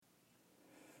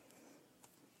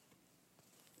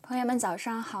朋友们早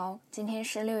上好，今天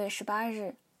是6月18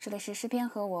日，这里是诗篇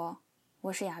和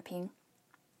我是雅萍。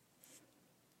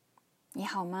你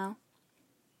好吗？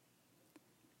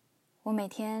我每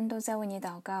天都在为你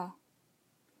祷告，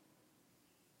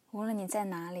无论你在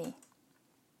哪里，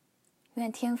愿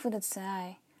天父的慈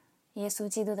爱、耶稣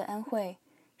基督的恩惠、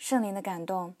圣灵的感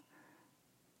动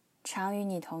常与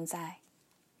你同在，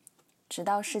直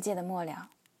到世界的末了。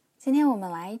今天我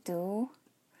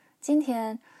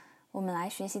们来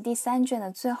学习第3卷的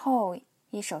最后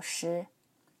一首诗，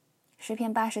诗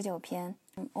篇89篇。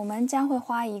我们将会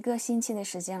花1个星期的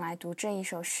时间来读这一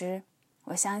首诗，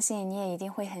我相信你也一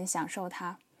定会很享受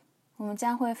它。我们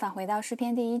将会返回到诗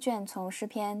篇第1卷，从诗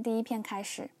篇第1篇开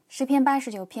始。诗篇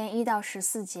89篇1到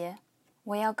14节，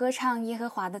我要歌唱耶和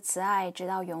华的慈爱直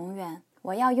到永远，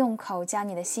我要用口将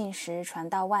你的信实传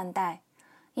到万代。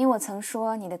因我曾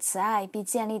说，你的慈爱必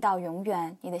建立到永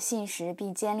远，你的信实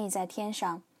必坚立在天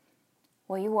上。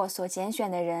我与我所拣选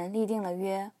的人立定了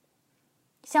约，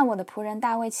向我的仆人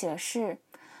大卫起了誓，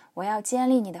我要坚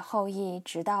立你的后裔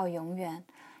直到永远，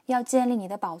要建立你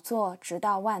的宝座直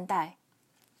到万代。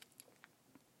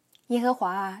耶和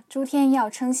华啊，诸天要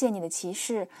称谢你的奇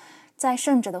事，在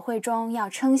圣者的会中要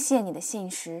称谢你的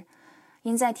信实。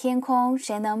因在天空，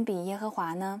谁能比耶和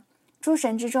华呢？诸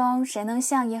神之中，谁能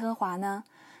像耶和华呢？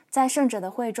在圣者的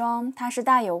会中，他是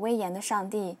大有威严的上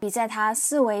帝，比在他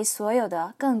四围所有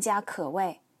的更加可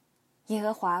畏。耶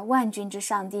和华万军之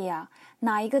上帝啊，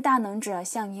哪一个大能者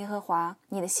像耶和华？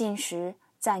你的信实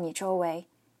在你周围。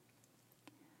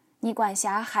你管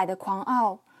辖海的狂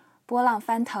傲，波浪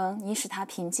翻腾，你使它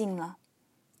平静了。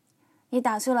你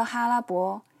打碎了哈拉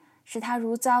伯，使他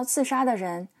如遭刺杀的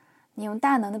人。你用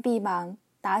大能的臂膀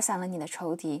打散了你的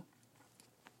仇敌。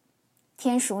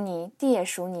天属你，地也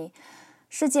属你，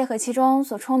世界和其中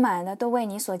所充满的都为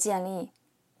你所建立，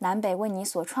南北为你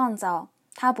所创造，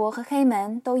他伯和黑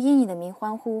门都因你的名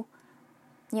欢呼。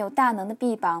你有大能的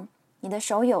臂膀，你的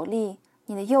手有力，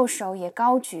你的右手也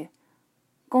高举。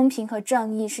公平和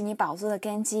正义是你宝座的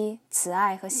根基，慈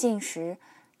爱和信实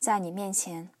在你面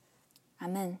前。阿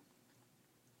们。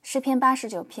诗篇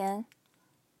89篇，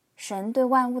神对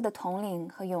万物的统领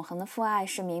和永恒的父爱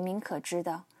是明明可知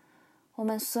的。我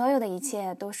们所有的一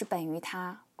切都是本于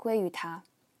他，归于他。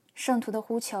圣徒的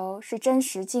呼求是真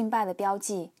实敬拜的标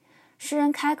记。诗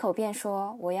人开口便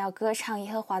说，我要歌唱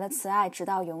耶和华的慈爱直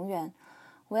到永远，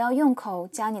我要用口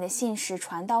将你的信实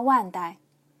传到万代。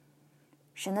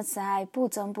神的慈爱不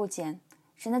增不减，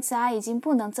神的慈爱已经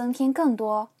不能增添更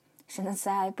多，神的慈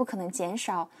爱不可能减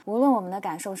少，无论我们的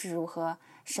感受是如何，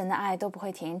神的爱都不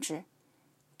会停止。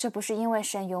这不是因为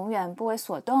神永远不为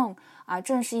所动，而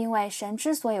正是因为神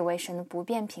之所以为神的不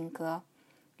变品格，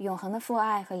永恒的父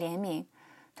爱和怜悯，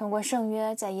通过圣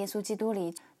约在耶稣基督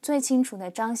里最清楚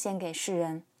地彰显给世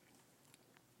人。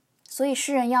所以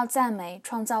世人要赞美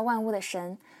创造万物的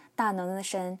神，大能的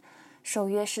神，守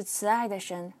约是慈爱的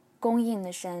神，供应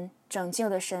的神，拯救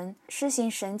的神，施行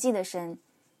神迹的神，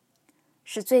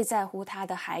是最在乎他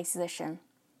的孩子的神。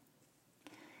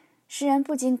诗人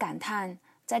不禁感叹，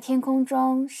在天空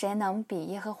中谁能比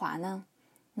耶和华呢？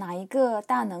哪一个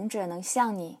大能者能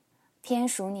像你？天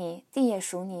属你，地也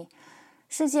属你，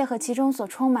世界和其中所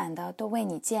充满的都为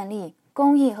你建立。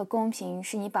公义和公平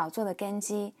是你宝座的根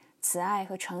基，慈爱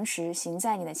和诚实行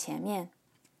在你的前面。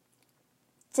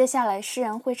接下来诗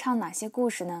人会唱哪些故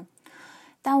事呢？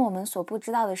但我们所不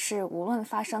知道的是，无论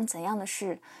发生怎样的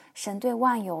事，神对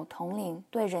万有统领，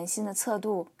对人心的测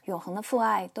度，永恒的父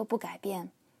爱都不改变。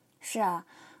是啊，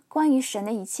关于神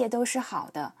的一切都是好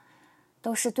的，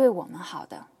都是对我们好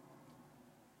的。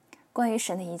关于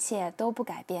神的一切都不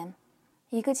改变。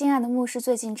一个敬爱的牧师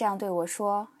最近这样对我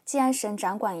说，既然神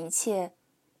掌管一切，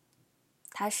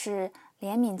他是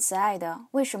怜悯慈爱的，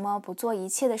为什么不做一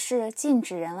切的事禁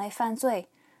止人类犯罪？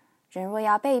人若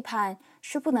要背叛，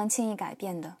是不能轻易改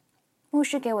变的。牧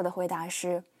师给我的回答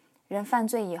是，人犯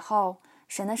罪以后，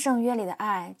神的圣约里的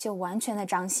爱就完全的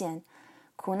彰显。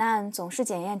苦难总是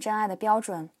检验真爱的标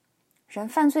准。人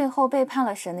犯罪后背叛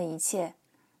了神的一切，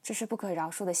这是不可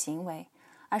饶恕的行为。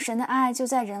而神的爱就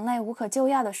在人类无可救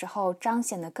药的时候彰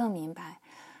显得更明白，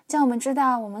叫我们知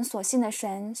道我们所信的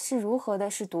神是如何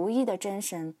的是独一的真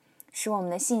神，使我们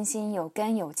的信心有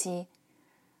根有基，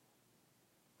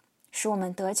使我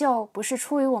们得救不是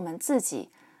出于我们自己，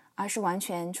而是完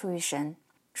全出于神。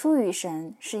出于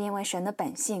神是因为神的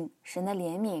本性，神的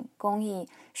怜悯、公义、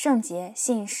圣洁、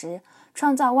信实，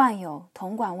创造万有，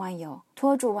统管万有，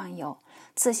托住万有，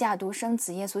赐下独生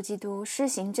子耶稣基督，施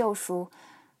行救赎，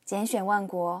拣选万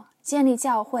国，建立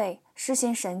教会，施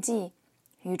行神迹，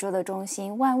宇宙的中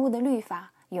心，万物的律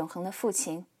法，永恒的父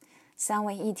亲，三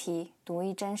位一体，独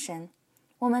一真神。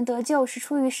我们得救是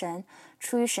出于神，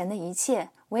出于神的一切，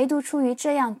唯独出于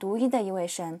这样独一的一位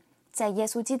神，在耶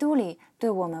稣基督里对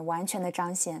我们完全的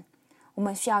彰显。我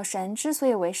们需要神之所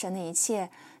以为神的一切，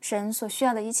神所需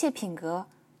要的一切品格，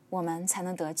我们才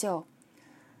能得救。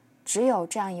只有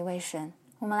这样一位神。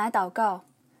我们来祷告。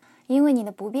因为你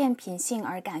的不变品性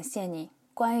而感谢你，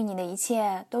关于你的一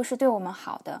切都是对我们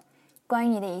好的，关于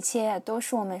你的一切都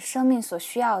是我们生命所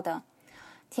需要的。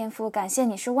天父，感谢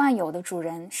你是万有的主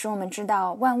人，使我们知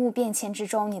道万物变迁之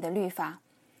中你的律法。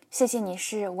谢谢你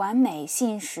是完美、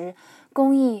信实、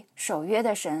公义、守约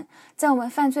的神，在我们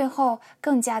犯罪后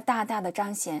更加大大的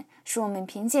彰显，使我们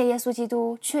凭借耶稣基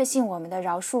督确信我们的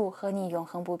饶恕和你永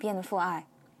恒不变的父爱。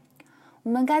我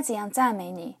们该怎样赞美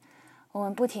你？我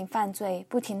们不停犯罪，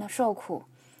不停的受苦，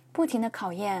不停的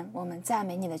考验我们赞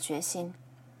美你的决心。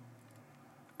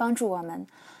帮助我们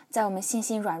在我们信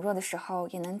心软弱的时候，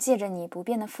也能借着你不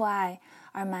变的父爱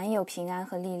而满有平安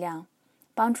和力量。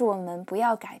帮助我们不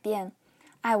要改变，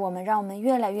爱我们让我们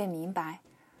越来越明白。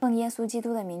奉耶稣基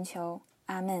督的名求，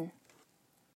阿们。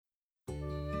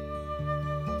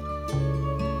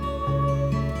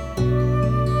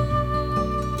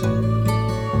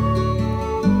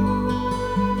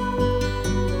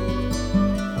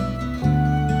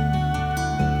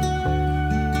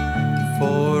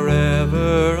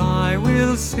Forever I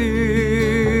will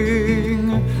sing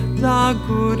the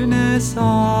goodness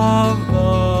of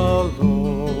the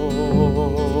Lord.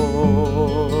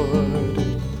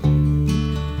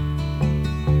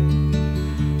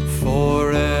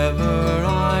 Forever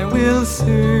I will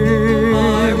sing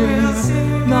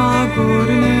the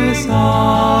goodness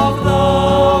of the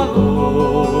Lord.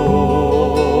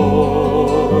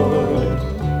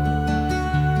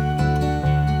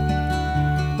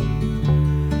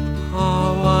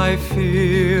 How I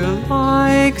feel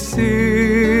like singing,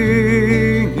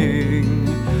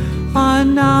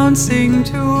 announcing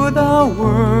to the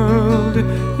world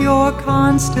your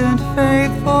constant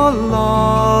faithful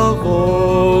love, O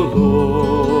Lord.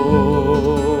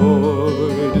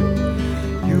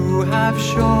 You have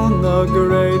shown the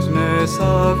greatness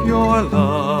of your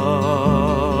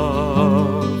love.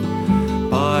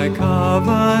 By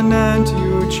covenant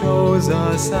you chose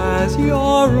us as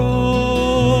your own,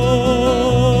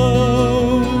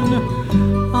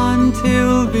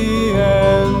 until the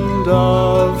end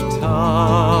of